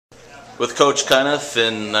with Coach Cunniff,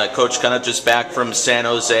 and Coach Cunniff just back from San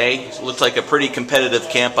Jose. It looked like a pretty competitive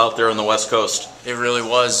camp out there on the West Coast. It really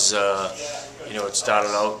was. It started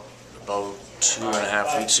out about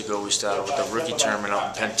 2.5 weeks ago. We started with the rookie tournament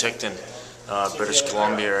out in Penticton, British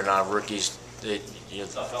Columbia, and our rookies, they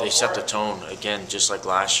set the tone again, just like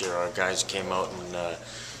last year. Our guys came out and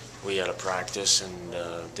we had a practice, and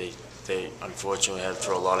they unfortunately had to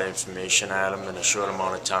throw a lot of information at them in a short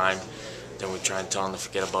amount of time. Then we try and tell them to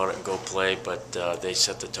forget about it and go play, but they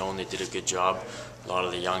set the tone. They did a good job. A lot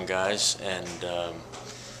of the young guys, and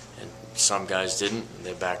some guys didn't.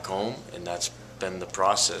 They're back home, and that's been the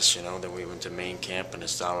process. Then we went to main camp and it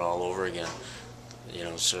started all over again.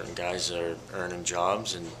 Certain guys are earning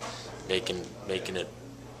jobs and making it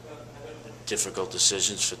difficult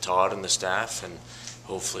decisions for Todd and the staff, and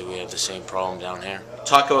hopefully we have the same problem down here.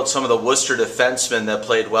 Talk about some of the Worcester defensemen that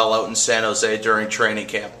played well out in San Jose during training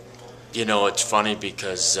camp. It's funny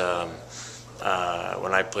because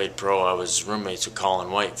when I played pro, I was roommates with Colin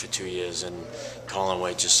White for 2 years, and Colin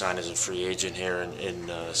White just signed as a free agent here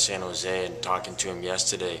in San Jose. And talking to him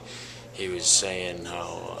yesterday, he was saying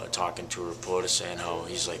how, talking to a reporter, saying how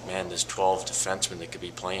he's like, man, there's 12 defensemen that could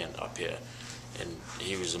be playing up here, and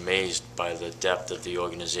he was amazed by the depth of the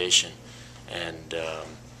organization, and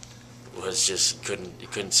was just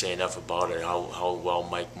couldn't say enough about it. How well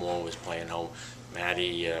Mike Moore was playing, how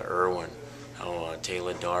Matty Irwin, how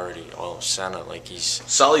Taylor Doherty, all center, like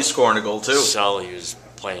Sully's scoring a goal too. Sully was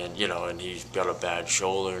playing, and he's got a bad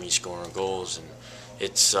shoulder and he's scoring goals, and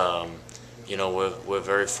it's we're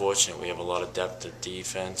very fortunate. We have a lot of depth at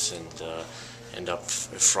defense and up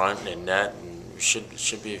front and in net, and it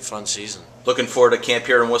should be a fun season. Looking forward to camp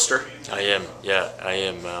here in Worcester? I am.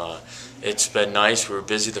 It's been nice. We were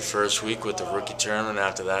busy the first week with the rookie tournament.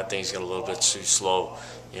 After that, things got a little bit too slow.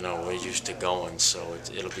 We're used to going, so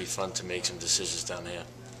it'll be fun to make some decisions down here.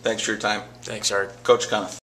 Thanks for your time. Thanks, Art. Coach Cunniff.